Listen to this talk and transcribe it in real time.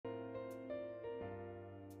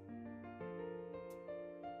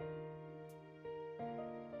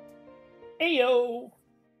Heyo!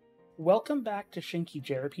 Welcome back to Shinky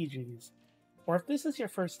JRPGs, or if this is your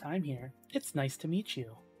first time here, it's nice to meet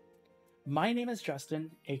you. My name is Justin,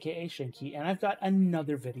 aka Shinky, and I've got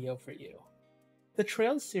another video for you. The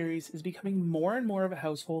Trails series is becoming more and more of a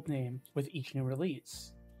household name with each new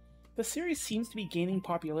release. The series seems to be gaining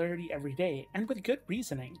popularity every day, and with good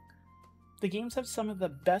reasoning. The games have some of the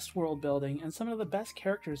best world building and some of the best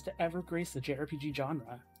characters to ever grace the JRPG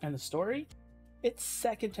genre, and the story? It's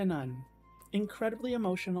second to none. Incredibly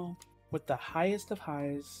emotional, with the highest of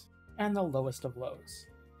highs and the lowest of lows.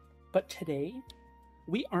 But today,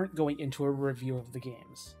 we aren't going into a review of the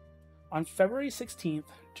games. On February 16th,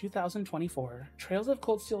 2024, Trails of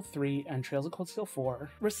Cold Steel 3 and Trails of Cold Steel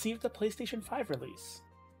 4 received a PlayStation 5 release.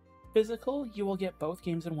 Physical, you will get both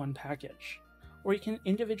games in one package, or you can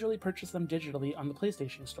individually purchase them digitally on the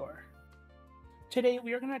PlayStation Store. Today,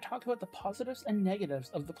 we are going to talk about the positives and negatives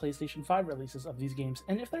of the PlayStation 5 releases of these games,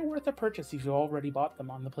 and if they're worth a purchase if you already bought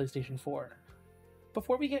them on the PlayStation 4.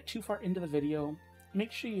 Before we get too far into the video,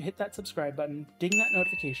 make sure you hit that subscribe button, ding that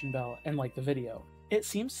notification bell, and like the video. It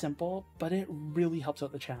seems simple, but it really helps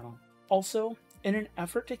out the channel. Also, in an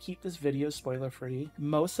effort to keep this video spoiler-free,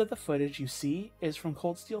 most of the footage you see is from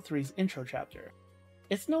Cold Steel 3's intro chapter.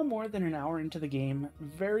 It's no more than an hour into the game,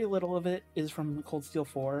 very little of it is from Cold Steel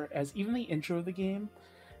 4, as even the intro of the game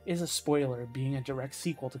is a spoiler, being a direct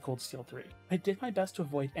sequel to Cold Steel 3. I did my best to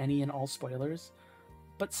avoid any and all spoilers,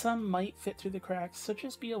 but some might fit through the cracks, so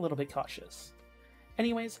just be a little bit cautious.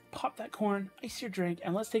 Anyways, pop that corn, ice your drink,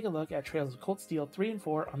 and let's take a look at Trails of Cold Steel 3 and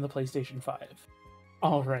 4 on the PlayStation 5.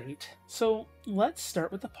 Alright, so let's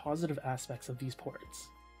start with the positive aspects of these ports.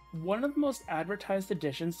 One of the most advertised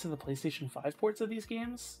additions to the PlayStation 5 ports of these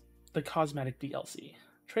games, the cosmetic DLC.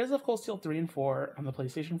 Trails of Cold Steel 3 and 4 on the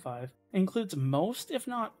PlayStation 5 includes most, if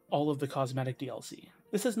not all, of the cosmetic DLC.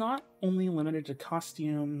 This is not only limited to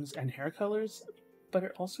costumes and hair colors, but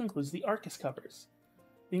it also includes the Arcus covers.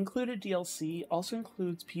 The included DLC also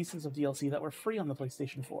includes pieces of DLC that were free on the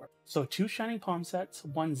PlayStation 4. So 2 Shining Palm sets,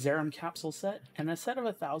 1 Zerum capsule set, and a set of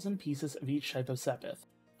 1,000 pieces of each type of Sepith.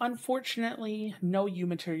 Unfortunately, no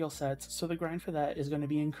U-material sets, so the grind for that is going to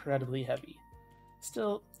be incredibly heavy.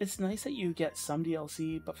 Still, it's nice that you get some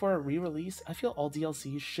DLC, but for a re-release, I feel all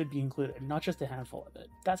DLC should be included, not just a handful of it.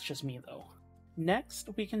 That's just me though. Next,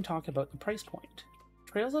 we can talk about the price point.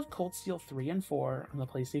 Trails of Cold Steel 3 and 4 on the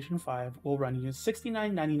PlayStation 5 will run you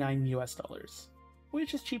 $69.99 US,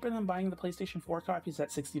 which is cheaper than buying the PlayStation 4 copies at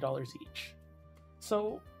 $60 each.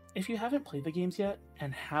 So, if you haven't played the games yet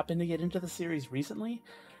and happen to get into the series recently,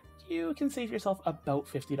 you can save yourself about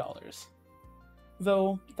 $50.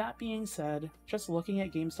 Though, that being said, just looking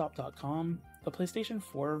at GameStop.com, the PlayStation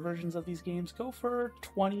 4 versions of these games go for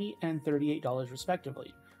 $20 and $38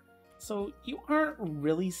 respectively. So you aren't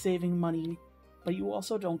really saving money, but you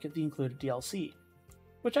also don't get the included DLC,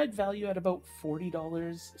 which I'd value at about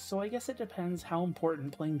 $40, so I guess it depends how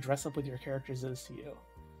important playing dress up with your characters is to you.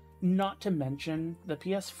 Not to mention, the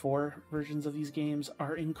PS4 versions of these games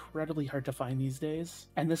are incredibly hard to find these days,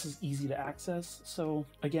 and this is easy to access, so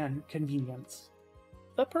again, convenience.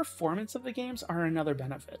 The performance of the games are another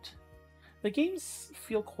benefit. The games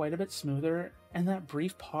feel quite a bit smoother, and that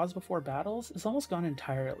brief pause before battles is almost gone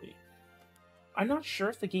entirely. I'm not sure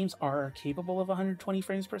if the games are capable of 120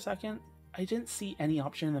 frames per second. I didn't see any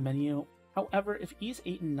option in the menu. However, if E's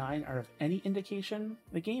 8 and 9 are of any indication,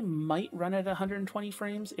 the game might run at 120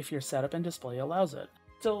 frames if your setup and display allows it.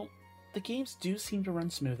 Still, the games do seem to run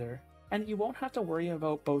smoother, and you won't have to worry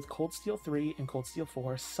about both Cold Steel 3 and Cold Steel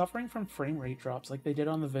 4 suffering from frame rate drops like they did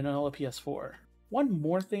on the vanilla PS4. One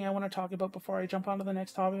more thing I want to talk about before I jump onto the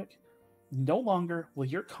next topic. No longer will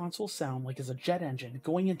your console sound like it's a jet engine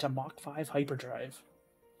going into Mach 5 hyperdrive.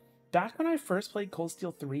 Back when I first played Cold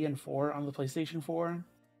Steel 3 and 4 on the PlayStation 4,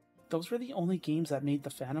 those were the only games that made the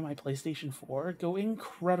fan of my PlayStation 4 go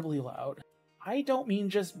incredibly loud. I don't mean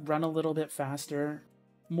just run a little bit faster,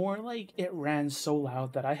 more like it ran so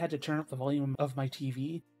loud that I had to turn up the volume of my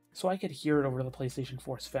TV so I could hear it over the PlayStation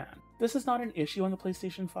 4's fan. This is not an issue on the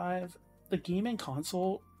PlayStation 5. The game and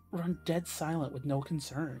console run dead silent with no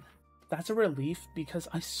concern. That's a relief because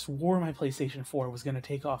I swore my PlayStation 4 was going to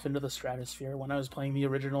take off into the stratosphere when I was playing the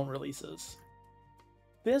original releases.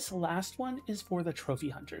 This last one is for the trophy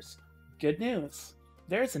hunters. Good news!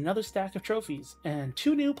 There's another stack of trophies, and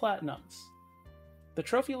 2 new platinums. The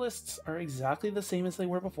trophy lists are exactly the same as they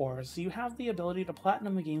were before, so you have the ability to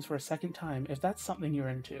platinum the games for a second time if that's something you're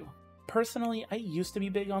into. Personally, I used to be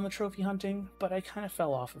big on the trophy hunting, but I kind of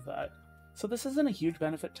fell off of that. So this isn't a huge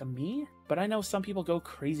benefit to me, but I know some people go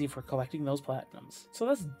crazy for collecting those platinums, so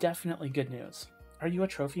that's definitely good news. Are you a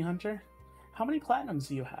trophy hunter? How many platinums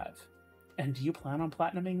do you have? And do you plan on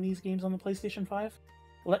platinuming these games on the PlayStation 5?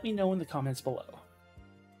 Let me know in the comments below.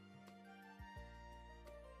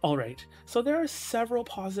 Alright, so there are several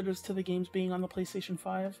positives to the games being on the PlayStation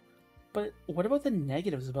 5, but what about the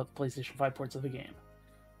negatives about the PlayStation 5 ports of the game?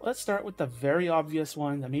 Let's start with the very obvious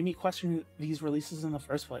one that made me question these releases in the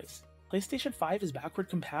first place. PlayStation 5 is backward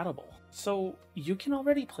compatible, so you can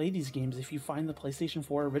already play these games if you find the PlayStation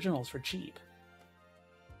 4 originals for cheap.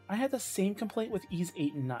 I had the same complaint with Ys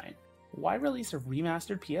 8 and 9. Why release a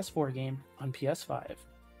remastered PS4 game on PS5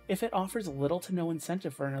 if it offers little to no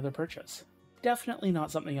incentive for another purchase? Definitely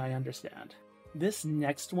not something I understand. This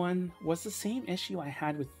next one was the same issue I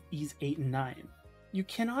had with Ys 8 and 9. You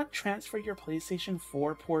cannot transfer your PlayStation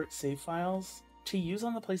 4 port save files to use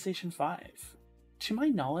on the PlayStation 5. To my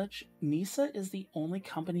knowledge, NISA is the only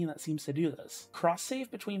company that seems to do this.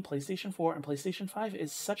 Cross-save between PlayStation 4 and PlayStation 5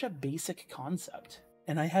 is such a basic concept,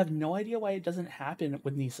 and I have no idea why it doesn't happen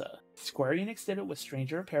with NISA. Square Enix did it with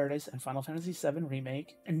Stranger of Paradise and Final Fantasy VII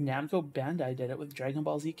Remake, and Namco Bandai did it with Dragon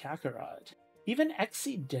Ball Z Kakarot. Even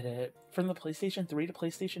Xseed did it from the PlayStation 3 to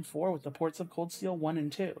PlayStation 4 with the ports of Cold Steel 1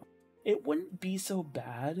 and 2. It wouldn't be so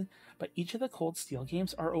bad, but each of the Cold Steel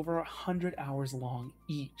games are over 100 hours long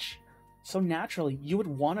each, so naturally you would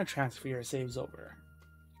want to transfer your saves over.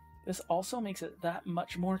 This also makes it that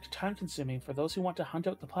much more time consuming for those who want to hunt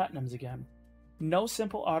out the platinums again. No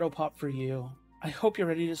simple auto pop for you. I hope you're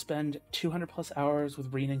ready to spend 200 plus hours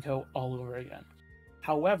with Reen & Co. all over again.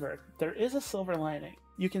 However, there is a silver lining.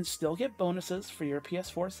 You can still get bonuses for your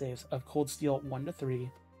PS4 saves of Cold Steel 1 to 3,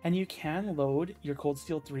 and you can load your Cold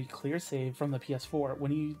Steel 3 clear save from the PS4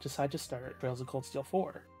 when you decide to start Trails of Cold Steel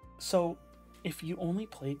 4. So, if you only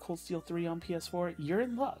played Cold Steel 3 on PS4, you're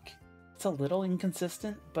in luck. It's a little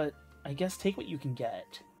inconsistent, but I guess take what you can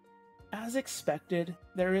get. As expected,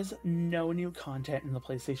 there is no new content in the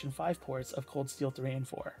PlayStation 5 ports of Cold Steel 3 and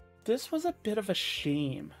 4. This was a bit of a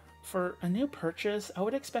shame. For a new purchase, I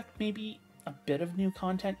would expect maybe a bit of new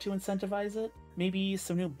content to incentivize it. Maybe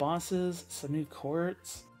some new bosses, some new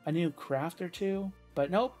courts, a new craft or two.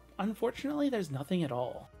 But nope, unfortunately there's nothing at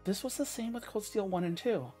all. This was the same with Cold Steel 1 and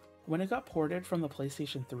 2. When it got ported from the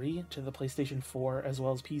PlayStation 3 to the PlayStation 4 as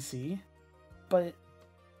well as PC, but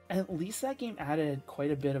at least that game added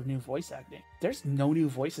quite a bit of new voice acting. There's no new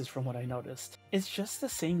voices from what I noticed. It's just the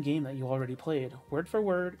same game that you already played, word for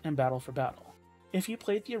word and battle for battle. If you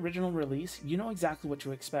played the original release, you know exactly what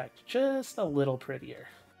to expect, just a little prettier.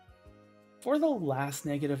 For the last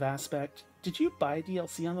negative aspect, did you buy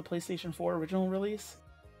DLC on the PlayStation 4 original release?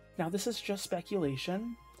 Now this is just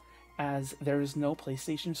speculation, as there is no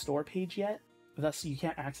PlayStation Store page yet, thus you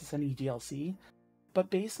can't access any DLC, but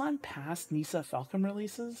based on past NISA Falcom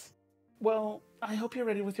releases, well, I hope you're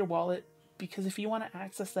ready with your wallet, because if you want to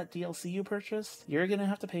access that DLC you purchased, you're gonna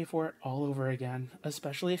have to pay for it all over again,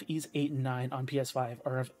 especially if Ys 8 and 9 on PS5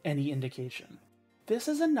 are of any indication. This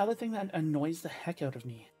is another thing that annoys the heck out of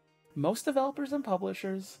me. Most developers and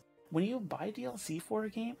publishers, when you buy DLC for a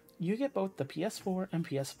game, you get both the PS4 and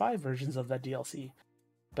PS5 versions of that DLC.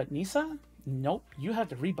 But NISA? Nope, you have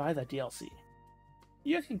to rebuy that DLC.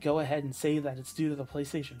 You can go ahead and say that it's due to the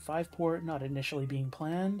PlayStation 5 port not initially being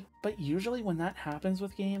planned, but usually when that happens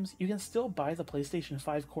with games, you can still buy the PlayStation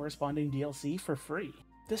 5 corresponding DLC for free.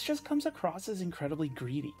 This just comes across as incredibly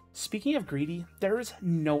greedy. Speaking of greedy, there is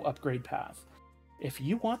no upgrade path. If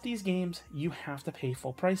you want these games, you have to pay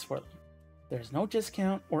full price for them. There's no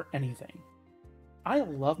discount or anything. I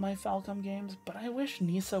love my Falcom games, but I wish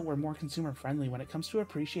NISA were more consumer friendly when it comes to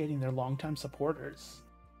appreciating their longtime supporters.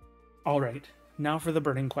 Alright, now for the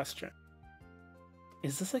burning question.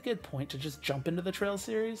 Is this a good point to just jump into the Trails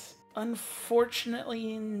series?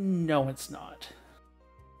 Unfortunately, no it's not.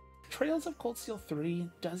 Trails of Cold Steel 3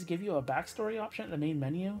 does give you a backstory option at the main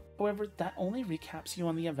menu, however that only recaps you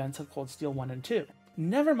on the events of Cold Steel 1 and 2.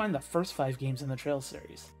 Never mind the first 5 games in the Trails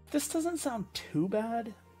series. This doesn't sound too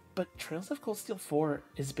bad, but Trails of Cold Steel 4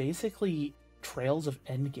 is basically Trails of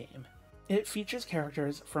Endgame. It features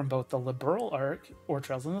characters from both the Liberal arc, or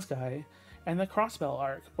Trails in the Sky, and the Crossbell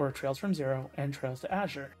arc, or Trails from Zero and Trails to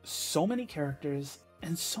Azure. So many characters,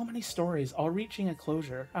 and so many stories all reaching a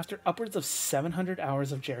closure after upwards of 700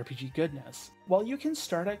 hours of JRPG goodness. While you can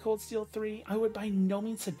start at Cold Steel 3, I would by no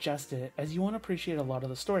means suggest it, as you won't appreciate a lot of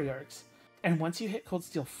the story arcs. And once you hit Cold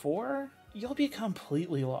Steel 4, you'll be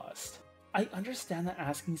completely lost. I understand that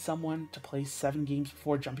asking someone to play 7 games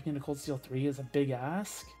before jumping into Cold Steel 3 is a big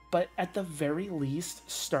ask, but at the very least,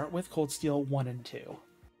 start with Cold Steel 1 and 2.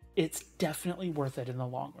 It's definitely worth it in the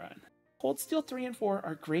long run. Cold Steel 3 and 4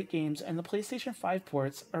 are great games, and the PlayStation 5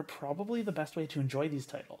 ports are probably the best way to enjoy these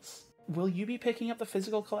titles. Will you be picking up the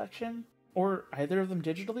physical collection, or either of them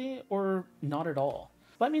digitally, or not at all?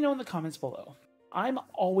 Let me know in the comments below. I'm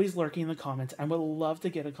always lurking in the comments and would love to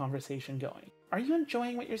get a conversation going. Are you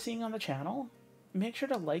enjoying what you're seeing on the channel? Make sure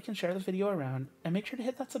to like and share the video around, and make sure to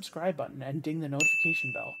hit that subscribe button and ding the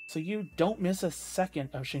notification bell so you don't miss a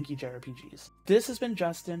second of Shinky JRPGs. This has been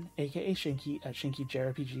Justin, aka Shinky at Shinky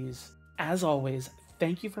JRPGs. As always,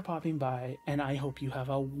 thank you for popping by, and I hope you have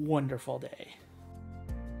a wonderful day.